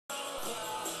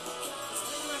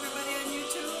Hello everybody on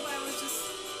YouTube. I was just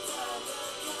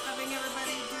having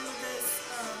everybody do this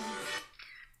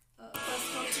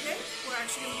fresco today. We're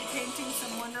actually going to be painting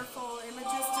some wonderful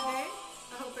images today.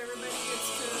 I hope everybody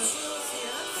gets to see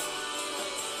us.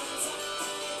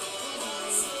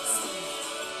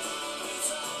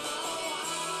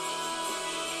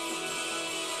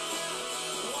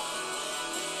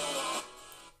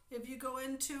 If you go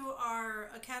into our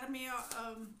Academy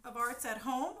of Arts at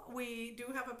Home, we do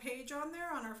have a page on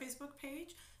there on our Facebook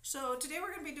page. So today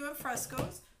we're going to be doing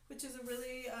frescoes, which is a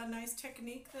really nice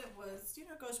technique that was,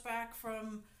 goes back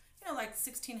from, like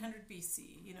 1600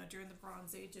 BC. During the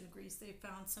Bronze Age in Greece, they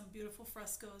found some beautiful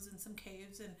frescoes in some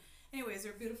caves. And anyways,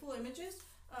 they're beautiful images.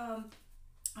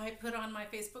 I put on my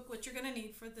Facebook what you're going to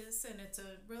need for this, and it's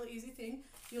a really easy thing.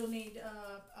 You'll need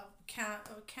a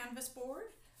canvas board.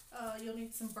 You'll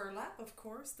need some burlap, of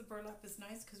course. The burlap is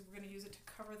nice because we're going to use it to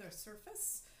cover the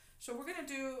surface. So we're going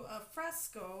to do a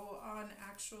fresco on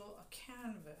actual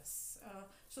canvas.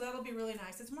 So that'll be really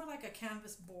nice. It's more like a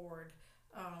canvas board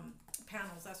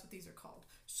panels. That's what these are called.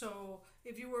 So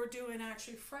if you were doing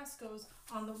actually frescoes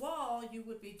on the wall, you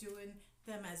would be doing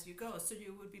them as you go. So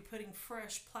you would be putting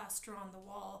fresh plaster on the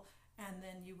wall, and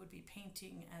then you would be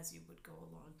painting as you would go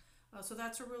along. So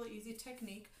that's a really easy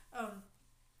technique.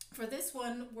 For this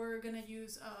one, we're going to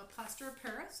use plaster of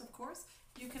Paris, of course.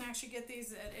 You can actually get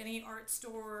these at any art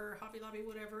store, Hobby Lobby,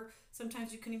 whatever.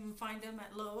 Sometimes you can even find them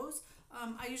at Lowe's.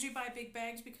 I usually buy big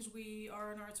bags because we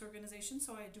are an arts organization,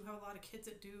 so I do have a lot of kids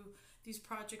that do these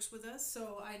projects with us,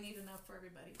 so I need enough for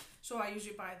everybody. So I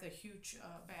usually buy the huge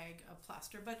bag of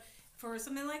plaster. But for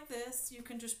something like this, you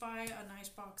can just buy a nice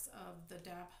box of the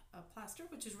dab plaster,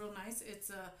 which is real nice. It's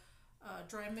a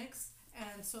dry mix.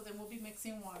 And so then we'll be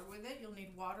mixing water with it. You'll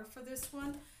need water for this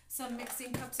one. Some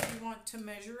mixing cups if you want to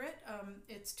measure it.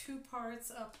 It's 2 parts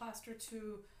of plaster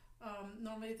to,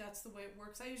 normally that's the way it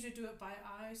works. I usually do it by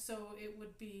eye, so it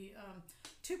would be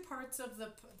 2 parts of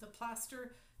the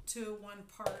plaster to 1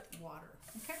 part water.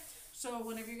 Okay, so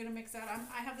whenever you're going to mix that,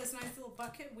 I have this nice little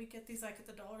bucket. We get these like at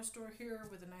the dollar store here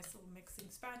with a nice little mixing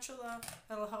spatula.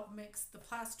 That'll help mix the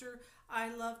plaster.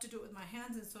 I love to do it with my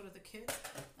hands, and so do the kids.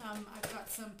 I've got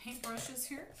some paint brushes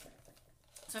here.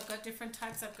 So I've got different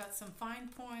types. I've got some fine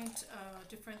point,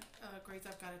 different grades.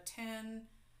 I've got a 10,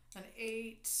 an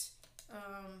 8.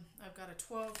 I've got a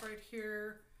 12 right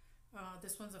here.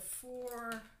 This one's a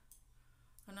 4,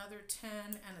 another 10,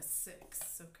 and a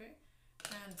 6. Okay.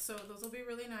 And so those will be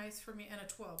really nice for me, and a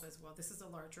 12 as well. This is a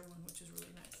larger one, which is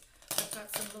really nice. I've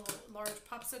got some little large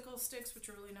popsicle sticks, which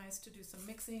are really nice to do some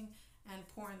mixing and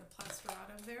pouring the plaster out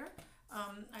of there.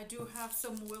 I do have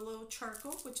some willow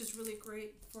charcoal, which is really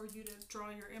great for you to draw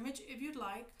your image. If you'd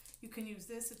like, you can use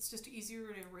this. It's just easier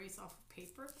to erase off of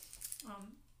paper.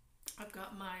 I've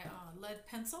got my lead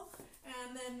pencil,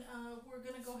 and then we're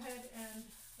going to go ahead and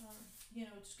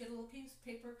just get a little piece of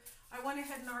paper. I went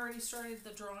ahead and already started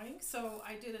the drawing, so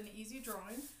I did an easy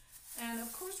drawing. And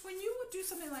of course, when you would do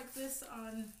something like this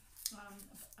on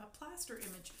a plaster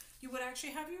image, you would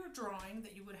actually have your drawing,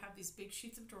 that you would have these big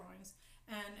sheets of drawings.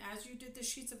 And as you did the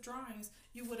sheets of drawings,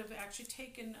 you would have actually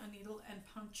taken a needle and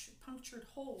punctured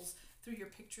holes through your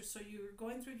picture. So you're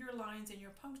going through your lines and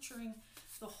you're puncturing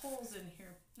the holes in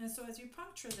here. And so as you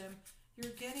puncture them,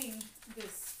 you're getting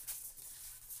this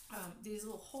these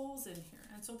little holes in here.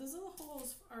 And so these little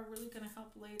holes are really going to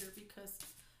help later, because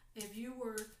if you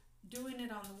were doing it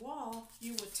on the wall,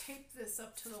 you would tape this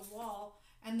up to the wall,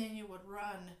 and then you would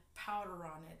run powder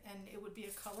on it, and it would be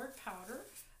a colored powder.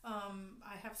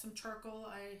 I have some charcoal,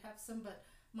 I have some, but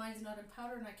mine's not in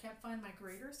powder, and I can't find my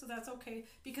grater, so that's okay,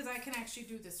 because I can actually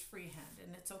do this freehand,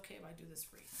 and it's okay if I do this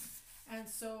freehand. And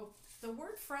so the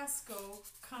word fresco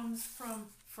comes from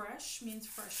fresh, means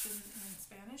fresh in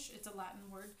Spanish. It's a Latin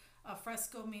word.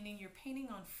 Fresco meaning you're painting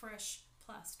on fresh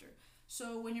plaster.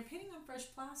 So when you're painting on fresh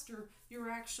plaster, you're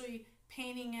actually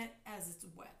painting it as it's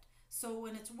wet. So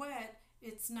when it's wet,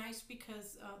 it's nice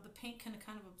because the paint can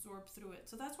kind of absorb through it.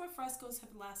 So that's why frescoes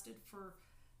have lasted for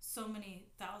so many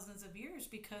thousands of years,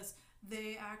 because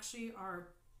they actually are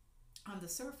on the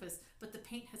surface, but the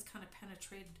paint has kind of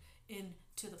penetrated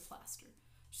into the plaster.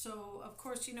 So of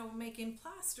course, making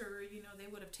plaster, they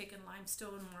would have taken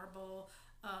limestone, marble,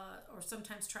 or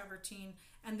sometimes travertine,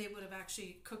 and they would have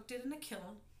actually cooked it in a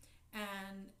kiln,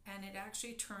 and it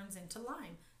actually turns into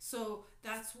lime. So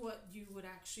that's what you would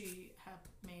actually have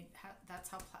made. That's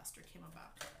how plaster came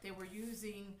about. They were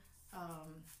using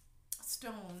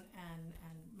stone and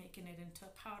making it into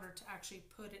powder to actually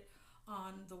put it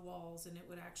on the walls, and it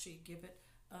would actually give it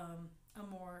a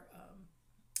more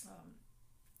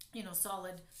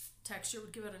solid texture. It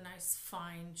would give it a nice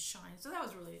fine shine. So that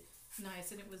was really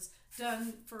nice, and it was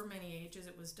done for many ages.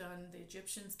 It was done, the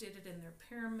Egyptians did it in their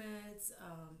pyramids,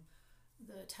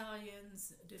 the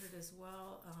Italians did it as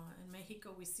well. In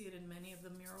Mexico, we see it in many of the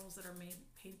murals that are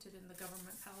painted in the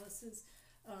government palaces.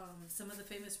 Some of the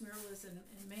famous murals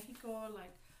in Mexico,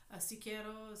 like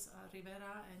Siqueiros,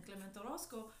 Rivera, and Clemente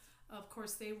Orozco, of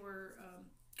course, they were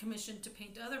commissioned to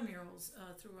paint other murals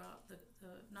throughout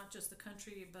not just the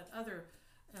country, but other.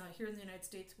 Here in the United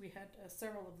States, we had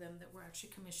several of them that were actually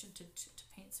commissioned to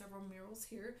paint several murals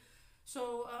here.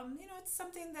 So, it's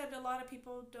something that a lot of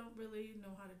people don't really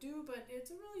know how to do, but it's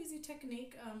a really easy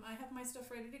technique. I have my stuff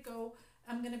ready to go.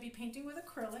 I'm going to be painting with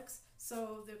acrylics.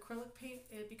 So the acrylic paint,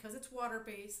 because it's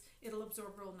water-based, it'll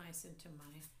absorb real nice into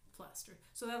my plaster.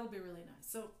 So that'll be really nice.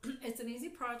 So it's an easy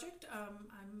project.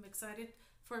 I'm excited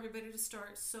for everybody to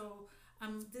start. So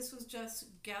this was just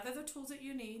gather the tools that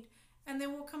you need, and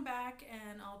then we'll come back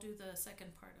and I'll do the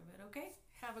second part of it, okay?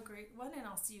 Have a great one, and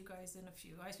I'll see you guys in a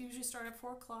few. I usually start at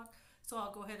 4 o'clock, so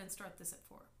I'll go ahead and start this at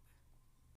 4.